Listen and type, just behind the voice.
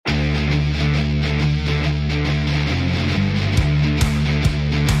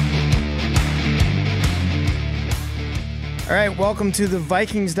All right, welcome to the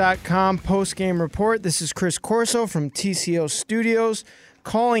Vikings.com postgame report. This is Chris Corso from TCO Studios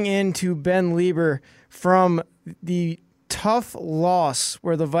calling in to Ben Lieber from the tough loss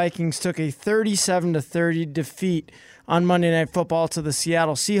where the Vikings took a 37-30 defeat on Monday Night Football to the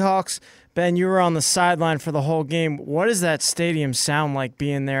Seattle Seahawks. Ben, you were on the sideline for the whole game. What does that stadium sound like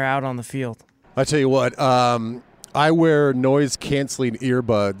being there out on the field? I tell you what, I wear noise-canceling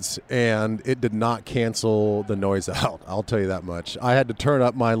earbuds, and it did not cancel the noise out. I'll tell you that much. I had to turn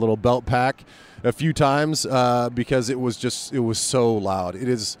up my little belt pack a few times because it was so loud. It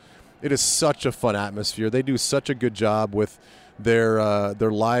is such a fun atmosphere. They do such a good job with their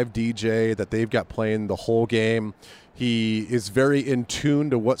live DJ that they've got playing the whole game. He is very in tune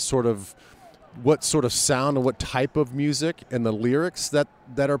to what sort of sound and what type of music and the lyrics that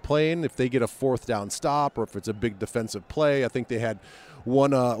are playing. If they get a fourth down stop or if it's a big defensive play, I think they had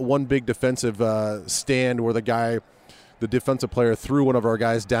one big defensive stand where the defensive player threw one of our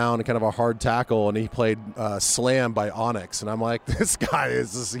guys down in kind of a hard tackle, and he played Slam by Onyx. And I'm like, this guy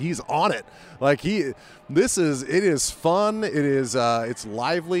he's on it. Like it is fun. It's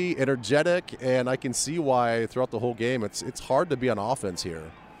lively, energetic, and I can see why throughout the whole game it's hard to be on offense here.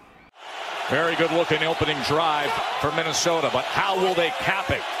 Very good looking opening drive for Minnesota, but how will they cap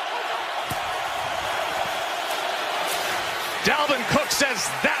it? Dalvin Cook says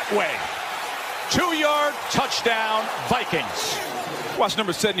that way. 2-yard touchdown, Vikings. Watch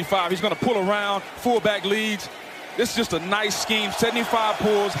number 75. He's going to pull around, fullback leads. This is just a nice scheme. 75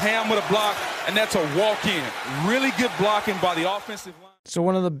 pulls, Ham with a block, and that's a walk-in. Really good blocking by the offensive line. So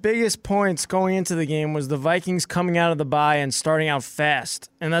one of the biggest points going into the game was the Vikings coming out of the bye and starting out fast.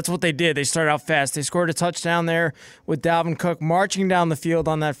 And that's what they did. They started out fast. They scored a touchdown there with Dalvin Cook marching down the field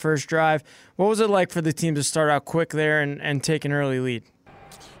on that first drive. What was it like for the team to start out quick there and take an early lead?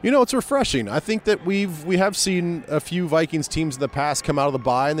 You know, it's refreshing. I think that we have seen a few Vikings teams in the past come out of the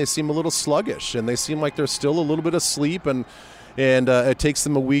bye, and they seem a little sluggish, and they seem like they're still a little bit asleep, and it takes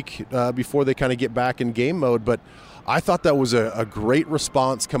them a week before they kind of get back in game mode. But I thought that was a great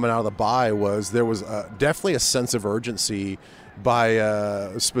response coming out of the bye. There was definitely a sense of urgency by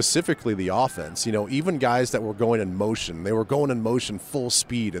specifically the offense. You know, even guys that were going in motion, they were going in motion full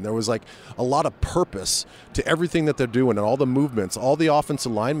speed, and there was like a lot of purpose to everything that they're doing and all the movements. All the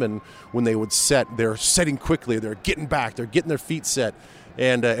offensive linemen, when they would set, they're setting quickly, they're getting back, they're getting their feet set,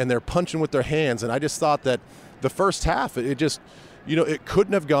 and they're punching with their hands. And I just thought that the first half, it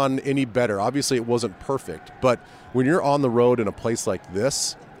couldn't have gone any better. Obviously, it wasn't perfect, but when you're on the road in a place like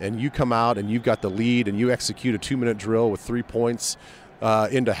this and you come out and you've got the lead and you execute a 2-minute drill with 3 points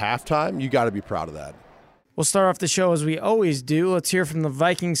into halftime, you got to be proud of that. We'll start off the show as we always do. Let's hear from the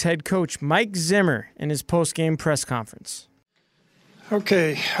Vikings head coach Mike Zimmer in his post-game press conference.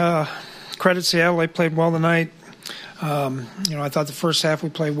 Okay, credit Seattle. They played well tonight. I thought the first half we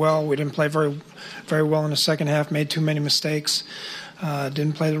played well. We didn't play very, very well in the second half, made too many mistakes.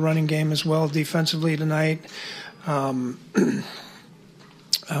 Didn't play the running game as well defensively tonight.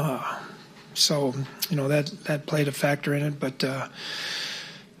 So that played a factor in it. But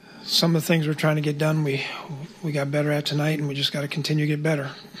some of the things we're trying to get done, we got better at tonight, and we just got to continue to get better.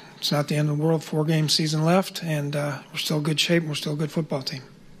 It's not the end of the world. 4-game season left, and we're still in good shape, and we're still a good football team.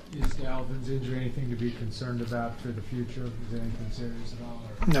 Is Dalvin's injury anything to be concerned about for the future? Is it anything serious at all?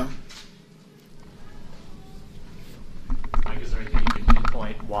 Or? No. Mike, is there anything you can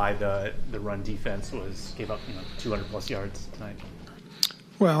pinpoint why the run defense gave up 200-plus yards tonight?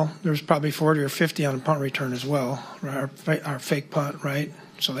 Well, there's probably 40 or 50 on a punt return as well, our fake punt, right?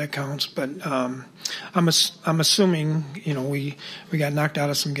 So that counts. But I'm assuming we got knocked out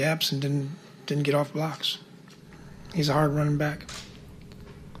of some gaps and didn't get off blocks. He's a hard running back.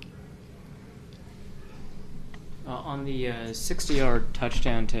 On the 60-yard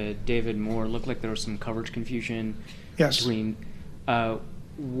touchdown to David Moore, looked like there was some coverage confusion. Yes. Between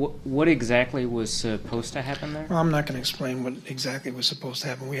what exactly was supposed to happen there? Well, I'm not going to explain what exactly was supposed to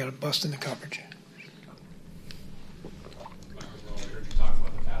happen. We had a bust in the coverage.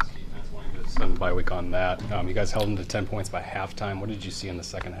 Spend the bye week on that. You guys held them to 10 points by halftime. What did you see in the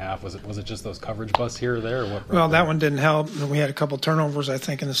second half? Was it just those coverage busts here or there? Or what? Well, that one didn't help. And we had a couple turnovers, I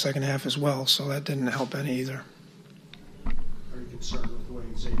think, in the second half as well, so that didn't help any either. Are you concerned with the way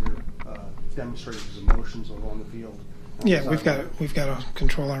Xavier demonstrated his emotions on the field? Yeah, we've got to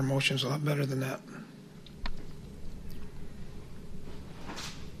control our emotions a lot better than that.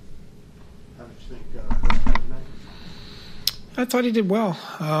 How did you think I thought he did well.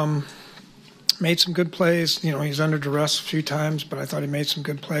 Made some good plays. He's under duress a few times, but I thought he made some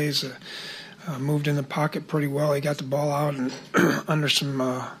good plays. Moved in the pocket pretty well. He got the ball out and under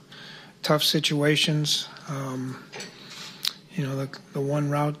some tough situations. the one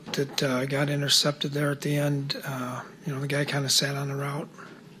route that got intercepted there at the end, the guy kind of sat on the route.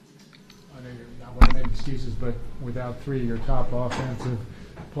 I know you're not going to make excuses, but without three of your top offensive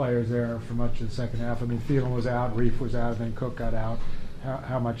players there for much of the second half, I mean, Thielen was out, Reif was out, and then Cook got out.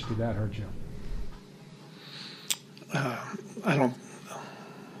 How much did that hurt you? I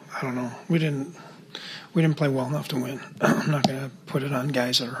don't know. We didn't play well enough to win. I'm not going to put it on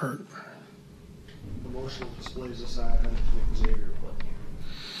guys that are hurt. Emotional displays aside, how did Nick Xavier play?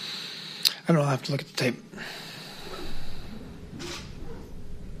 I don't know. I'll have to look at the tape. Is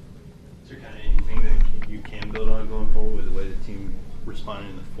there kind of anything that you can build on going forward with the way the team responded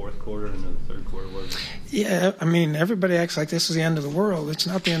in the fourth quarter and the third quarter was? Yeah, I mean, everybody acts like this is the end of the world. It's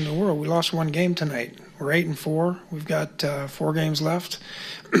not the end of the world. We lost one game tonight. We're 8-4. We've got 4 games left,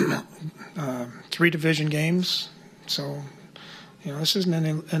 3 division games. So, this isn't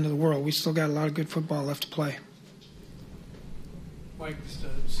the end of the world. We still got a lot of good football left to play. Mike,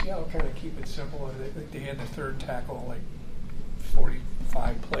 Seattle kind of keep it simple. They had the third tackle, like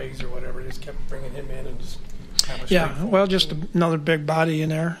 45 plays or whatever. They just kept bringing him in and just have a yeah, well, just another big body in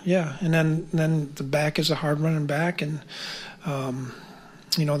there. Yeah, and then the back is a hard running back, and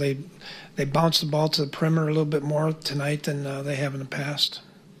they bounce the ball to the perimeter a little bit more tonight than they have in the past.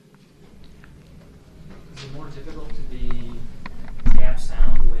 Is it more difficult to be gap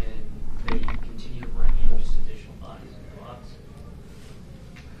sound when they continue to bring in just additional bodies and blocks?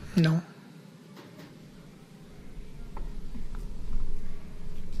 No.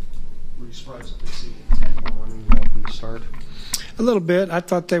 Were you surprised that they see 10 more running ball from the start? A little bit. I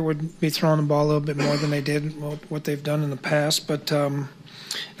thought they would be throwing the ball a little bit more than they did, what they've done in the past, but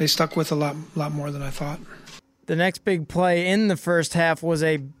they stuck with a lot more than I thought. The next big play in the first half was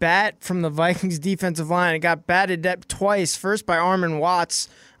a bat from the Vikings defensive line. It got batted up twice, first by Armon Watts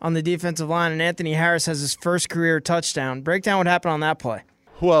on the defensive line, and Anthony Harris has his first career touchdown. Break down what happened on that play.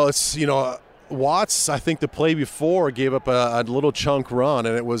 Well, it's, Watts, I think the play before gave up a little chunk run,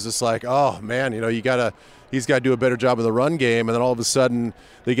 and it was just like, oh, man, he's got to do a better job of the run game, and then all of a sudden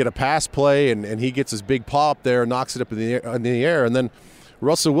they get a pass play, and he gets his big pop there, knocks it up in the air, and then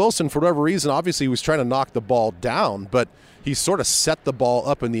Russell Wilson, for whatever reason, obviously he was trying to knock the ball down, but he sort of set the ball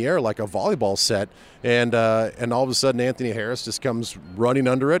up in the air like a volleyball set, and all of a sudden Anthony Harris just comes running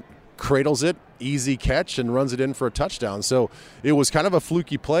under it, cradles it, easy catch, and runs it in for a touchdown. So it was kind of a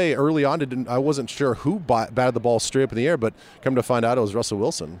fluky play early on. I wasn't sure who batted the ball straight up in the air, but come to find out it was Russell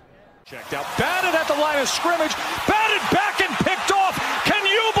Wilson. Checked out, batted at the line of scrimmage, batted back and picked off. Can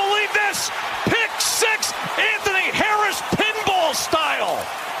you believe this? Pick 6, Anthony Harris pinball style.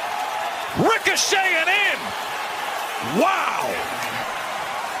 Ricocheting in. Wow.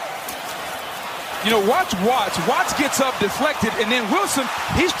 Watch Watts. Watts gets up, deflected, and then Wilson,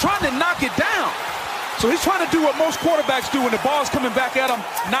 he's trying to knock it down. So he's trying to do what most quarterbacks do when the ball's coming back at him,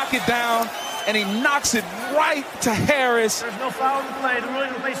 knock it down, and he knocks it right to Harris. There's no foul in the play. The ruling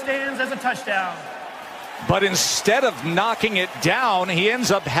of the play stands as a touchdown. But instead of knocking it down, he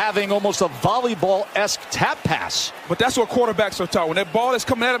ends up having almost a volleyball-esque tap pass. But that's what quarterbacks are taught. When that ball is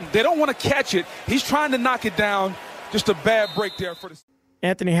coming at him, they don't want to catch it. He's trying to knock it down. Just a bad break there for the...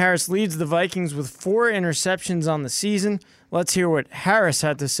 Anthony Harris leads the Vikings with 4 interceptions on the season. Let's hear what Harris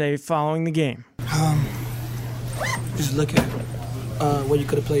had to say following the game. Just look at where you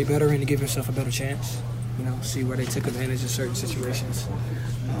could have played better and to give yourself a better chance. See where they took advantage of certain situations.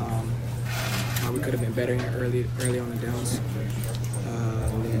 We could have been better early on the downs.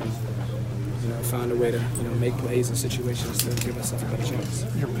 And then, find a way to make plays in situations to give ourselves a better chance.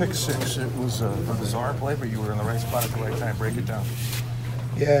 Your pick 6, it was a bizarre play, but you were in the right spot at the right time. Break it down.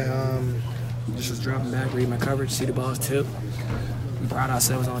 Yeah, just was dropping back, read my coverage, see the balls tip. We pride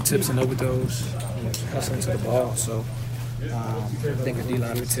ourselves on tips and overthrows, hustling to the ball. So I think the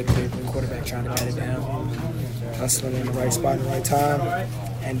D-line would tip it, the quarterback trying to bat it down, hustling in the right spot in the right time,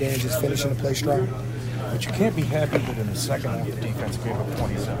 and then just finishing the play strong. But you can't be happy that in the second half the defense gave up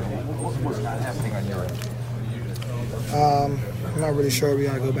 27. What was not happening on your end? I'm not really sure. We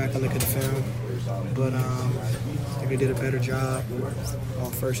got to go back and look at the film. But I think we did a better job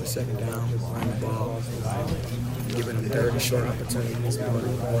on first and second down, running the ball, giving them third and short opportunities,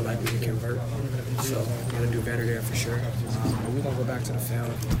 more likely to convert. So we're going to do better there for sure. But we're going to go back to the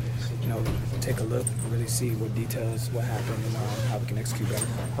film, take a look, really see what details, what happened, and how we can execute better.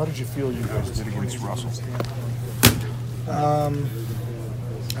 How did you feel you guys did against Russell? I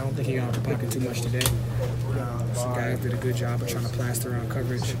don't think he got off the pocket too much today. Some guys did a good job of trying to plaster around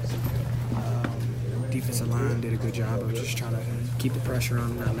coverage. Defensive line did a good job of just trying to keep the pressure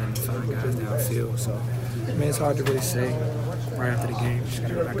on, not letting them find guys downfield. So, I mean, it's hard to really say right after the game. Just got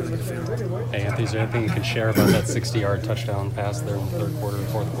to go back and look at the film. Hey, Anthony, is there anything you can share about that 60-yard touchdown pass there in the third quarter,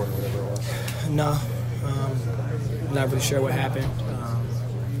 fourth quarter, whatever it was? No, not really sure what happened.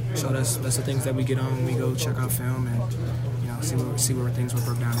 So that's the things that we get on when we go check out film and see where things were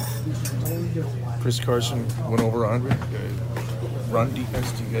broke down. Chris Carson went over 100. Run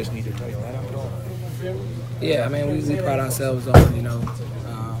defense, do you guys need to tighten that up at all? Yeah, I mean, we pride ourselves on,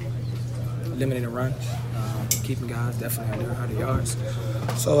 limiting the run, keeping guys definitely under 100 yards.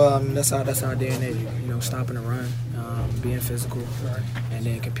 So that's our DNA, stopping the run, being physical, and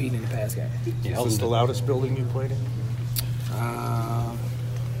then competing in the pass game. Is this the loudest building you played in? I'm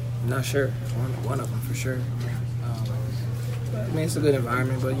not sure. One of them for sure. I mean, it's a good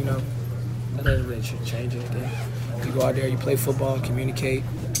environment, but that doesn't really change anything. You go out there, you play football, communicate,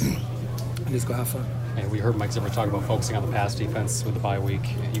 and just go have fun. And we heard Mike Zimmer talk about focusing on the pass defense with the bye week.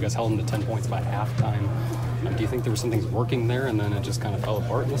 You guys held them to 10 points by halftime. Do you think there were some things working there, and then it just kind of fell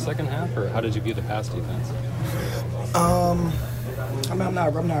apart in the second half, or how did you view the pass defense? I'm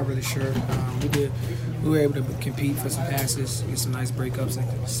not really sure. We were able to compete for some passes, get some nice breakups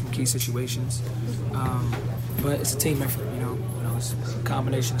in some key situations. But it's a team effort, It's a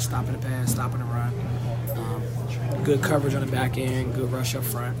combination of stopping the pass, stopping the run, good coverage on the back end, good rush up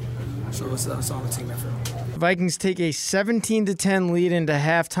front. So it's all a team effort. Vikings take a 17-10 lead into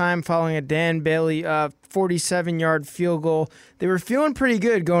halftime following a Dan Bailey 47-yard field goal. They were feeling pretty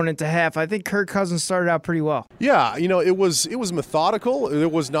good going into half. I think Kirk Cousins started out pretty well. Yeah, it was methodical. There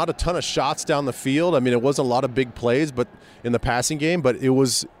was not a ton of shots down the field. I mean, it wasn't a lot of big plays, but in the passing game. But it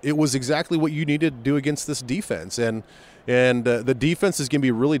was exactly what you needed to do against this defense. And the defense is going to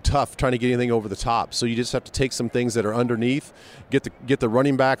be really tough trying to get anything over the top. So you just have to take some things that are underneath, get the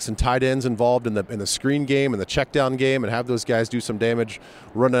running backs and tight ends involved in the screen game and the check down game, and have those guys do some damage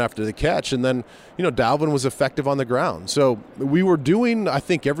running after the catch. And then Dalvin was effective on the ground. So we were doing, I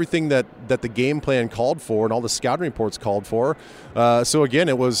think, everything that the game plan called for and all the scouting reports called for. So again,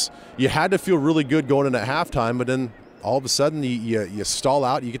 you had to feel really good going in at halftime, but then all of a sudden you stall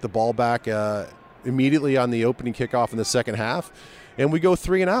out, you get the ball back immediately on the opening kickoff in the second half, and we go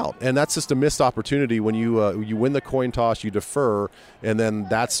 3 and out. And that's just a missed opportunity when you win the coin toss, you defer, and then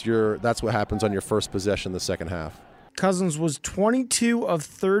that's what happens on your first possession in the second half. Cousins was 22 of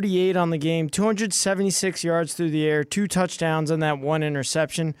 38 on the game, 276 yards through the air, 2 touchdowns, and that 1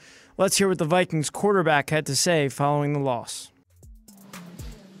 interception. Let's hear what the Vikings quarterback had to say following the loss.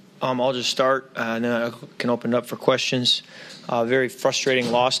 I'll just start, and then I can open it up for questions. Very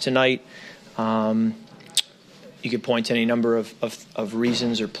frustrating loss tonight. You could point to any number of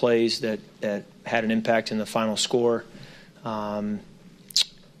reasons or plays that had an impact in the final score. Proud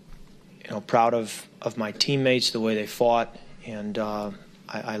of my teammates, the way they fought, and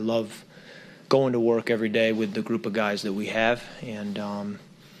I love going to work every day with the group of guys that we have. And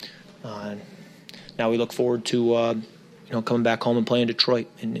now we look forward to coming back home and playing Detroit,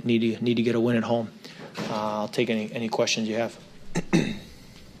 and need to get a win at home. I'll take any questions you have.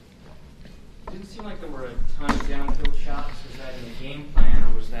 Didn't seem like there were a ton of downfield shots. Was that in the game plan,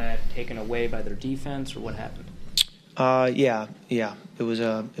 or was that taken away by their defense, or what happened? Yeah. It was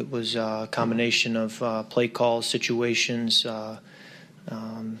a combination of play calls, situations,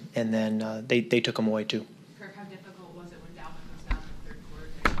 and then they took them away too. Kirk, how difficult was it when Dalvin was down in the third quarter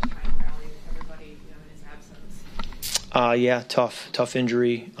to try and rally everybody in his absence? Yeah, tough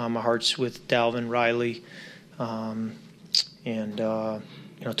injury. My heart's with Dalvin, Riley, and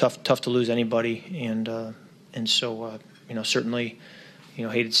tough to lose anybody, and so certainly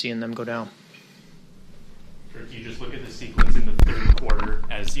hated seeing them go down. If you just look at the sequence in the third quarter,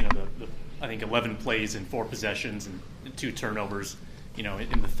 as I think 11 plays and 4 possessions and 2 turnovers,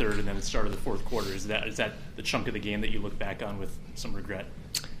 in the third, and then the start of the fourth quarter. Is that the chunk of the game that you look back on with some regret?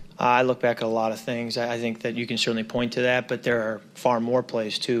 I look back at a lot of things. I think that you can certainly point to that, but there are far more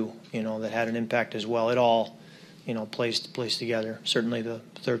plays too, that had an impact as well. It all, plays together. Certainly the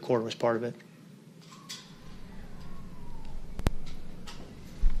third quarter was part of it.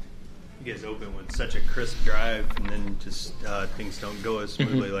 You guys open with such a crisp drive, and then just things don't go as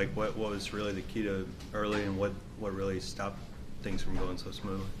smoothly. Like what was really the key to early, and what really stopped things from going so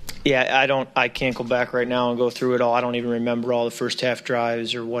smoothly? Yeah, I can't go back right now and go through it all. I don't even remember all the first half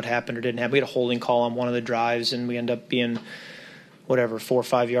drives or what happened or didn't happen. We had a holding call on one of the drives, and we ended up being 4 or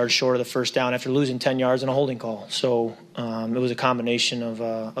 5 yards short of the first down after losing 10 yards in a holding call. So it was a combination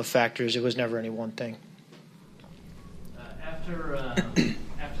of factors. It was never any one thing. After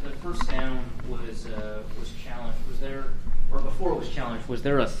the first down was challenged, before it was challenged, was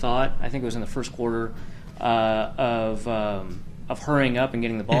there a thought, I think it was in the first quarter, of hurrying up and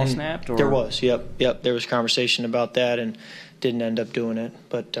getting the ball snapped? Or? There was, yep. There was conversation about that and didn't end up doing it.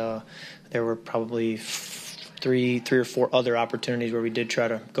 But there were probably three or four other opportunities where we did try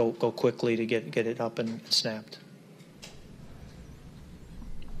to go quickly to get it up and snapped.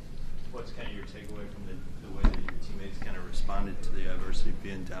 What's kind of your takeaway from the way that your teammates kind of responded to the adversity,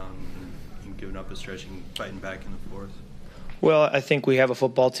 being down and giving up a stretch and fighting back in the fourth? Well, I think we have a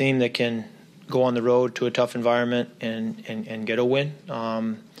football team that can go on the road to a tough environment and get a win.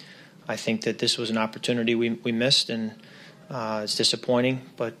 I think that this was an opportunity we missed, and it's disappointing.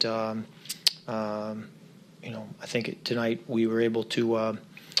 But I think tonight we were able to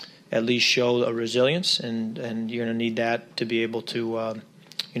at least show a resilience, and you're going to need that to be able to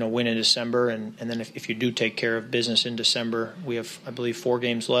win in December. And then if you do take care of business in December, we have, I believe, 4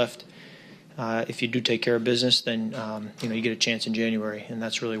 games left. If you do take care of business, then you get a chance in January, and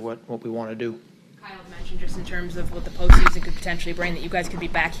that's really what we want to do. Kyle mentioned just in terms of what the postseason could potentially bring, that you guys could be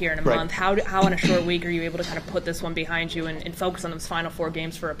back here in a month. How in a short week are you able to kind of put this one behind you and focus on those final 4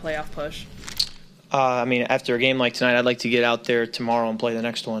 games for a playoff push? After a game like tonight, I'd like to get out there tomorrow and play the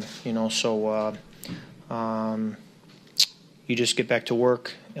next one. You just get back to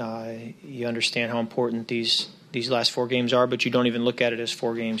work. You understand how important these last 4 games are, but you don't even look at it as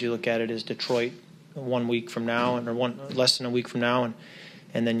 4 games. You look at it as Detroit 1 week from now, or less than a week from now,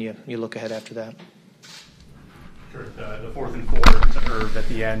 and then you look ahead after that. Sure. The 4th and 4 to Irv at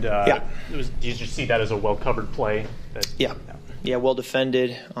the end. Do you just see that as a well-covered play? Yeah, well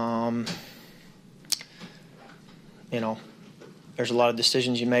defended. There's a lot of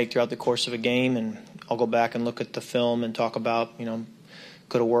decisions you make throughout the course of a game, and I'll go back and look at the film and talk about,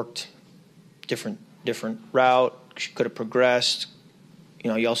 could have worked different route, could have progressed.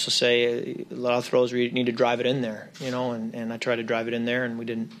 You also say a lot of throws where you need to drive it in there, and I tried to drive it in there, and we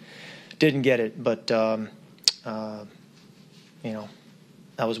didn't get it. But, that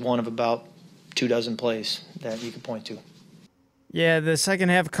was one of about 24 plays that you could point to. Yeah, the second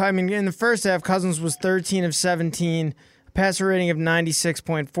half, in the first half, Cousins was 13 of 17, a passer rating of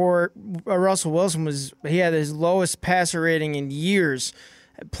 96.4. Russell Wilson had his lowest passer rating in years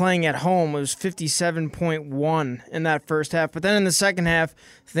playing at home. It was 57.1 in that first half. But then in the second half,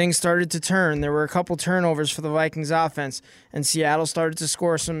 things started to turn. There were a couple turnovers for the Vikings offense, and Seattle started to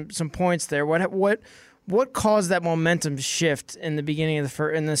score some points there. What caused that momentum shift in the beginning of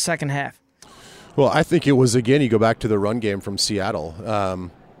in the second half? Well, I think it was, again, you go back to the run game from Seattle.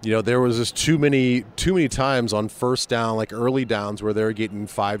 There was just too many times on first down, like early downs, where they were getting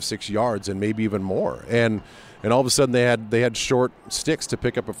 5-6 yards and maybe even more. And all of a sudden they had short sticks to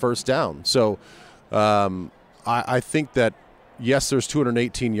pick up a first down. So I think that, yes, there's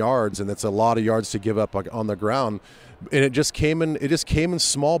 218 yards, and that's a lot of yards to give up on the ground. And it just came in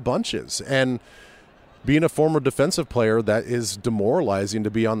small bunches. And being a former defensive player, that is demoralizing to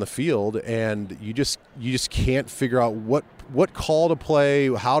be on the field, and you just can't figure out what call to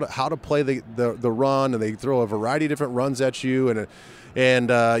play, how to play the run, and they throw a variety of different runs at you, and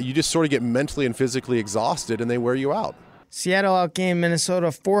you just sort of get mentally and physically exhausted, and they wear you out. Seattle outgained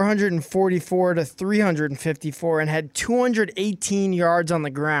Minnesota 444 to 354 and had 218 yards on the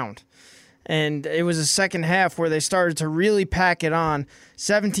ground. And it was a second half where they started to really pack it on.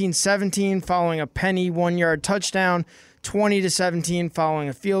 17-17 following a Penny 1-yard touchdown, 20-17 following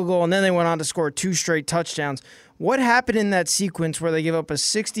a field goal, and then they went on to score 2 straight touchdowns. What happened in that sequence where they give up a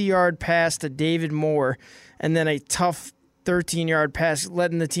 60-yard pass to David Moore and then a tough 13-yard pass,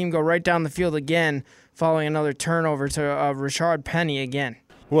 letting the team go right down the field again following another turnover to Rashard Penny again?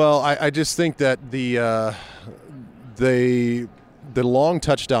 Well, I just think that the long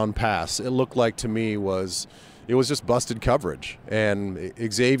touchdown pass, it looked like to me was just busted coverage. And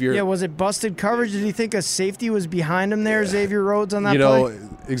Xavier... Yeah, was it busted coverage? Did you think a safety was behind him there, Xavier Rhodes, on that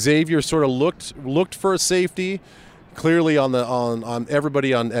play? Xavier sort of looked for a safety. Clearly on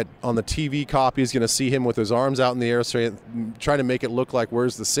everybody on the TV copy is going to see him with his arms out in the air, trying to make it look like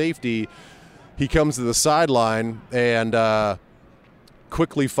where's the safety. He comes to the sideline and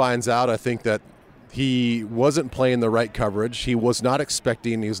quickly finds out, I think, that he wasn't playing the right coverage. He was not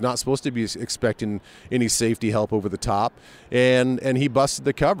supposed to be expecting any safety help over the top, and he busted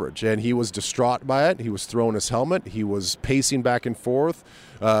the coverage, and he was distraught by it. He was throwing his helmet. He was pacing back and forth,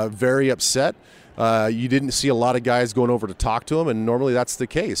 very upset. You didn't see a lot of guys going over to talk to him, and normally that's the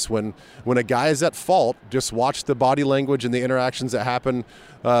case. When a guy is at fault, just watch the body language and the interactions that happen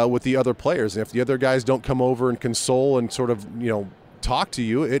with the other players. And if the other guys don't come over and console and sort of, talk to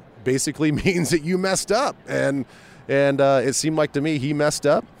you, it basically means that you messed up. And it seemed like to me he messed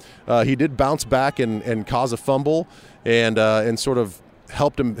up. He did bounce back and cause a fumble and sort of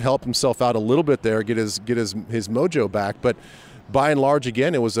help himself out a little bit there, get his mojo back. But by and large,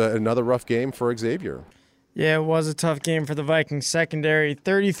 again, it was another rough game for Xavier. Yeah, it was a tough game for the Vikings secondary,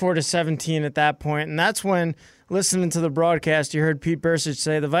 34-17 at that point. And that's when, listening to the broadcast, you heard Pete Bursich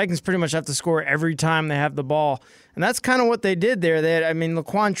say the Vikings pretty much have to score every time they have the ball. And that's kind of what they did there.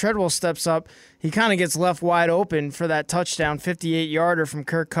 Laquan Treadwell steps up. He kind of gets left wide open for that touchdown, 58-yarder from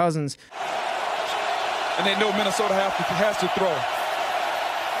Kirk Cousins. And they know Minnesota has to throw.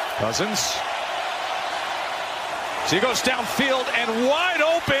 Cousins. So he goes downfield, and wide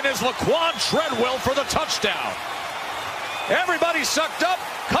open is Laquan Treadwell for the touchdown. Everybody sucked up.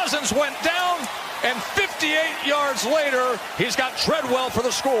 Cousins went down, and 58 yards later, he's got Treadwell for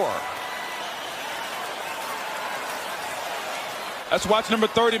the score. That's watch number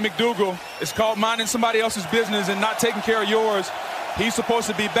 30, McDougal. It's called minding somebody else's business and not taking care of yours. He's supposed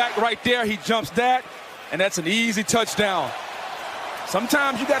to be back right there. He jumps that, and that's an easy touchdown.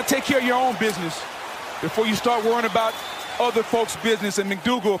 Sometimes you got to take care of your own business before you start worrying about other folks' business. And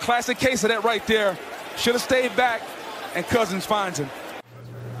McDougal, classic case of that right there. Should have stayed back, and Cousins finds him.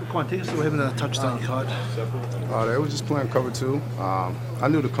 Quan, take us through him that touchdown you caught. They was just playing cover two. I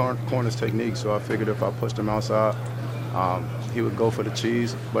knew the corner's technique, so I figured if I pushed him outside, he would go for the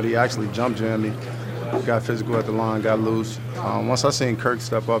cheese. But he actually jump jammed me, got physical at the line, got loose. Once I seen Kirk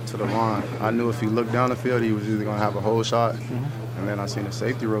step up to the line, I knew if he looked down the field, he was either going to have a hole shot. And then I seen the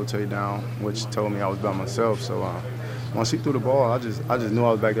safety rotate down, which told me I was by myself. So once he threw the ball, I just knew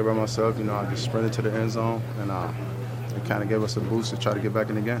I was back there by myself. I just sprinted to the end zone, and it kind of gave us a boost to try to get back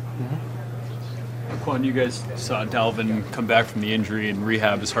in the game. Quan, you guys saw Dalvin come back from the injury and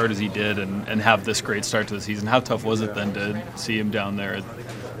rehab as hard as he did and have this great start to the season. How tough was it then to see him down there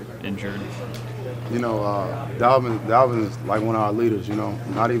injured? Dalvin is like one of our leaders,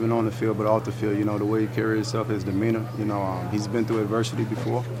 not even on the field, but off the field, the way he carries himself, his demeanor, he's been through adversity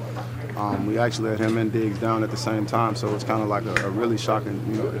before. We actually had him and Diggs down at the same time, so it's kind of like a really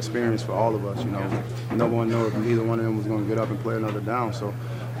shocking, experience for all of us, No one knew if neither one of them was going to get up and play another down, so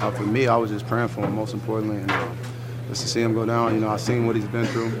for me, I was just praying for him, most importantly, and just to see him go down, I've seen what he's been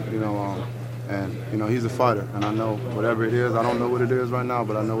through, and he's a fighter, and I know whatever it is, I don't know what it is right now,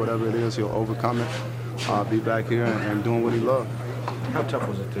 but I know whatever it is, he'll overcome it, be back here and doing what he loves. How tough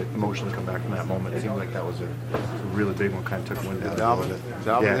was it to emotionally come back from that moment? It seemed like that was a really big one, kind of took wind out of it.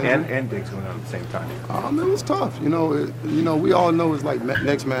 And Diggs going on at the same time. It was tough. We all know it's like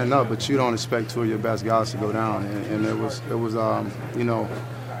next man up, but you don't expect two of your best guys to go down, and it was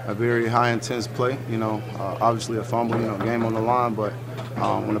a very high intense play. Obviously a fumble, game on the line, but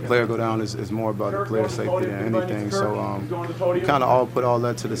when a player go down, it's more about the player safety than anything. So we kind of all put all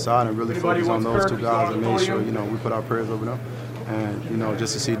that to the side and really focus on those two guys and made sure we put our prayers over them. And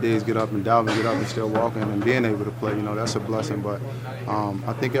just to see Diggs get up and Dalvin get up and still walking and being able to play, that's a blessing. But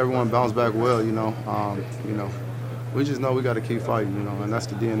I think everyone bounced back well. We just know we got to keep fighting, and that's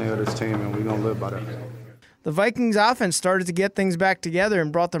the DNA of this team, and we're gonna live by that. The Vikings offense started to get things back together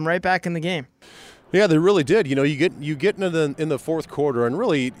and brought them right back in the game. Yeah, they really did. You get in the fourth quarter, and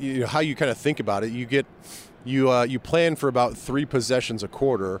really how you kind of think about it, you plan for about 3 possessions a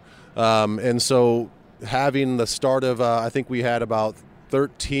quarter, and so having the start of I think we had about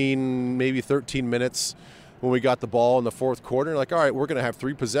 13 minutes when we got the ball in the fourth quarter. Like, all right, we're going to have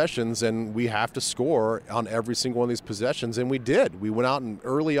 3 possessions, and we have to score on every single one of these possessions, and we did. We went out and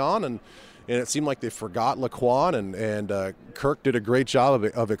early on, and it seemed like they forgot Laquan, and Kirk did a great job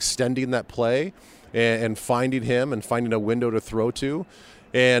of extending that play and finding him and finding a window to throw to,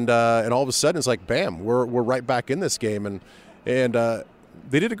 and all of a sudden it's like, bam, we're right back in this game, and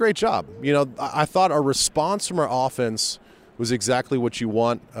they did a great job. I thought our response from our offense was exactly what you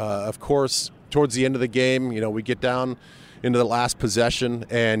want. Of course, towards the end of the game, we get down into the last possession,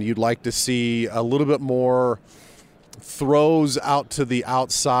 and you'd like to see a little bit more throws out to the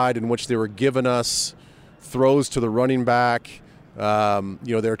outside, in which they were giving us throws to the running back. They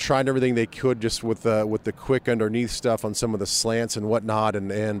were trying everything they could just with the quick underneath stuff on some of the slants and whatnot.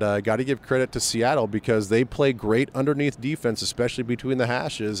 And got to give credit to Seattle because they play great underneath defense, especially between the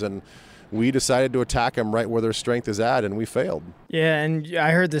hashes. And we decided to attack them right where their strength is at, and we failed. Yeah, and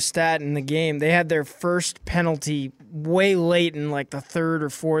I heard the stat in the game. They had their first penalty way late in like the third or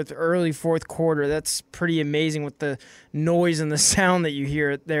early fourth quarter. That's pretty amazing with the noise and the sound that you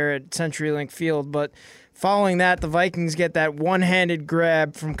hear there at CenturyLink Field. But following that, the Vikings get that one-handed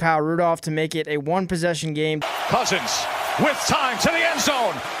grab from Kyle Rudolph to make it a one-possession game. Cousins with time to the end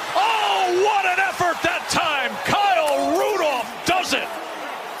zone. Oh, what an effort that time. Kyle Rudolph does it.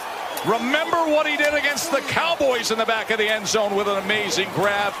 Remember what he did against the Cowboys in the back of the end zone with an amazing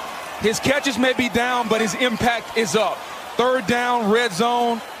grab. His catches may be down, but his impact is up. Third down, red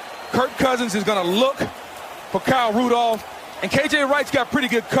zone. Kirk Cousins is going to look for Kyle Rudolph, And K.J. Wright's got pretty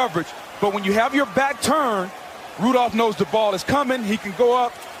good coverage. But when you have your back turned, Rudolph knows the ball is coming. He can go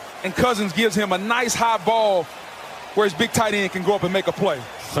up, and Cousins gives him a nice high ball where his big tight end can go up and make a play.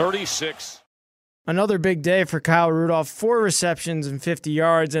 36. Another big day for Kyle Rudolph. 4 receptions and 50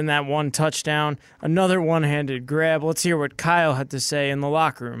 yards and that 1 touchdown. Another one-handed grab. Let's hear what Kyle had to say in the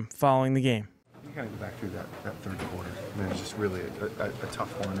locker room following the game. You got to go back through that third quarter. I mean, it's just really a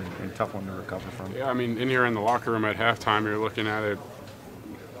tough one and tough one to recover from. Yeah, I mean, in here in the locker room at halftime, you're looking at it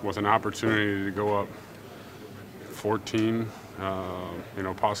with an opportunity to go up 14,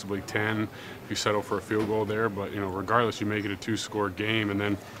 possibly 10 if you settle for a field goal there. But, regardless, you make it a 2-score game, and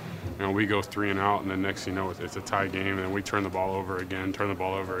then, we go 3 and out, and then next thing you know, it's a tie game, and then we turn the ball over again,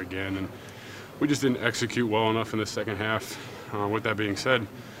 and we just didn't execute well enough in the second half. With that being said,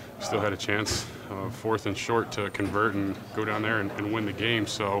 we still had a chance, 4th and short, to convert and go down there and win the game.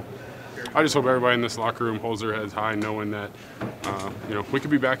 So I just hope everybody in this locker room holds their heads high, knowing that, we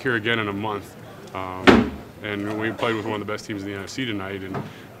could be back here again in a month. And we played with one of the best teams in the NFC tonight, and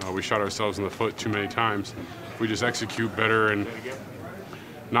we shot ourselves in the foot too many times. If we just execute better and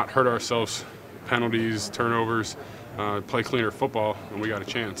not hurt ourselves, penalties, turnovers, play cleaner football, and we got a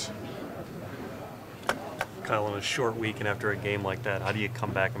chance. Kyle, on a short week and after a game like that, how do you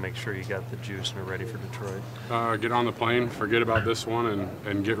come back and make sure you got the juice and are ready for Detroit? Get on the plane, forget about this one,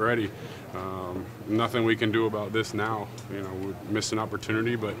 and get ready. Nothing we can do about this now. We missed an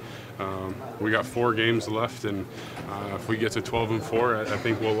opportunity, but we got 4 games left, and if we get to 12-4, I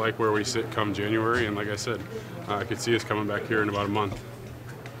think we'll like where we sit come January. And like I said, I could see us coming back here in about a month.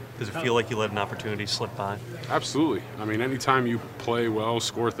 Does it feel like you let an opportunity slip by? Absolutely. I mean, anytime you play well,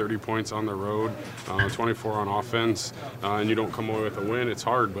 score 30 points on the road, 24 on offense, and you don't come away with a win, it's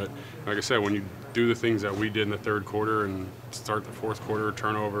hard. But like I said, when you do the things that we did in the third quarter and start the fourth quarter,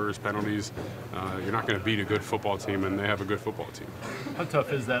 turnovers, penalties, you're not going to beat a good football team, and they have a good football team. How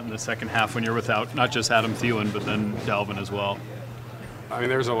tough is that in the second half when you're without not just Adam Thielen, but then Dalvin as well? I mean,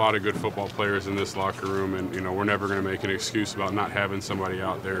 there's a lot of good football players in this locker room, and, we're never going to make an excuse about not having somebody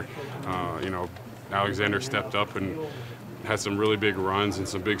out there. Alexander stepped up and had some really big runs and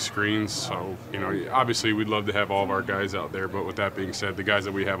some big screens. So, obviously we'd love to have all of our guys out there, but with that being said, the guys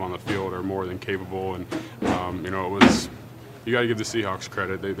that we have on the field are more than capable, and, you got to give the Seahawks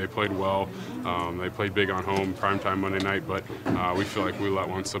credit. They played well. They played big on home, primetime Monday night, but we feel like we let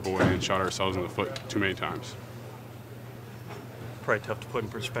one slip away and shot ourselves in the foot too many times. Probably tough to put in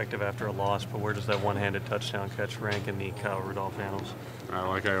perspective after a loss, but where does that one-handed touchdown catch rank in the Kyle Rudolph annals?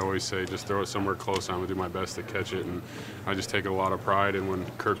 Like I always say, just throw it somewhere close. I'm going to do my best to catch it, and I just take a lot of pride in when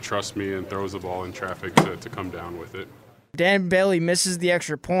Kirk trusts me and throws the ball in traffic to come down with it. Dan Bailey misses the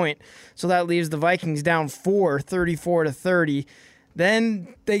extra point, so that leaves the Vikings down 4, 34-30.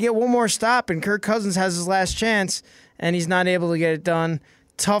 Then they get one more stop, and Kirk Cousins has his last chance, and he's not able to get it done.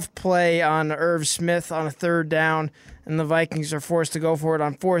 Tough play on Irv Smith on a 3rd down, and the Vikings are forced to go for it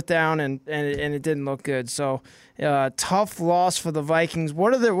on 4th down, and it didn't look good. So tough loss for the Vikings.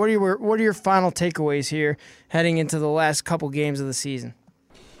 What are your final takeaways here heading into the last couple games of the season?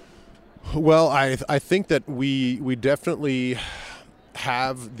 Well, I think that we definitely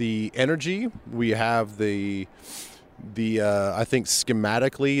have the energy. We have the I think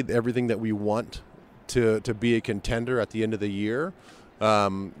schematically everything that we want to be a contender at the end of the year.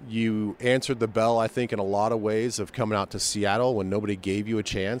 You answered the bell, I think, in a lot of ways of coming out to Seattle when nobody gave you a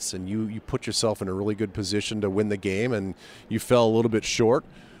chance, and you put yourself in a really good position to win the game, and you fell a little bit short.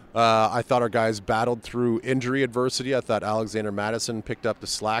 I thought our guys battled through injury adversity. I thought Alexander Madison picked up the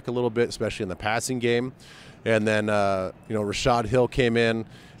slack a little bit, especially in the passing game. And then, Rashad Hill came in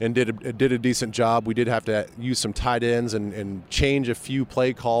and did a decent job. We did have to use some tight ends and change a few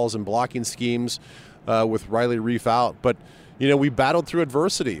play calls and blocking schemes with Riley Reif out. But we battled through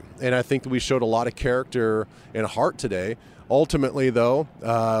adversity, and I think that we showed a lot of character and heart today. Ultimately, though,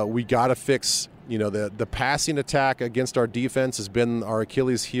 we got to fix, the passing attack against our defense has been our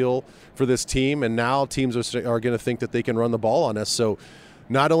Achilles heel for this team, and now teams are going to think that they can run the ball on us. So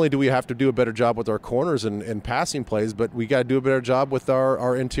not only do we have to do a better job with our corners and passing plays, but we got to do a better job with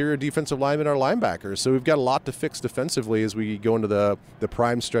our interior defensive linemen, our linebackers. So we've got a lot to fix defensively as we go into the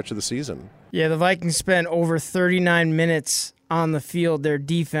prime stretch of the season. Yeah, the Vikings spent over 39 minutes on the field, their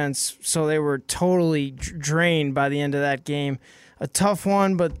defense, so they were totally drained by the end of that game. A tough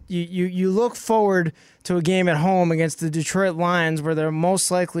one, but you look forward to a game at home against the Detroit Lions where they'll most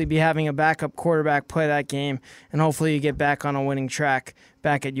likely be having a backup quarterback play that game, and hopefully you get back on a winning track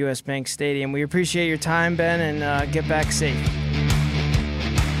back at US Bank Stadium. We appreciate your time, Ben, and get back safe.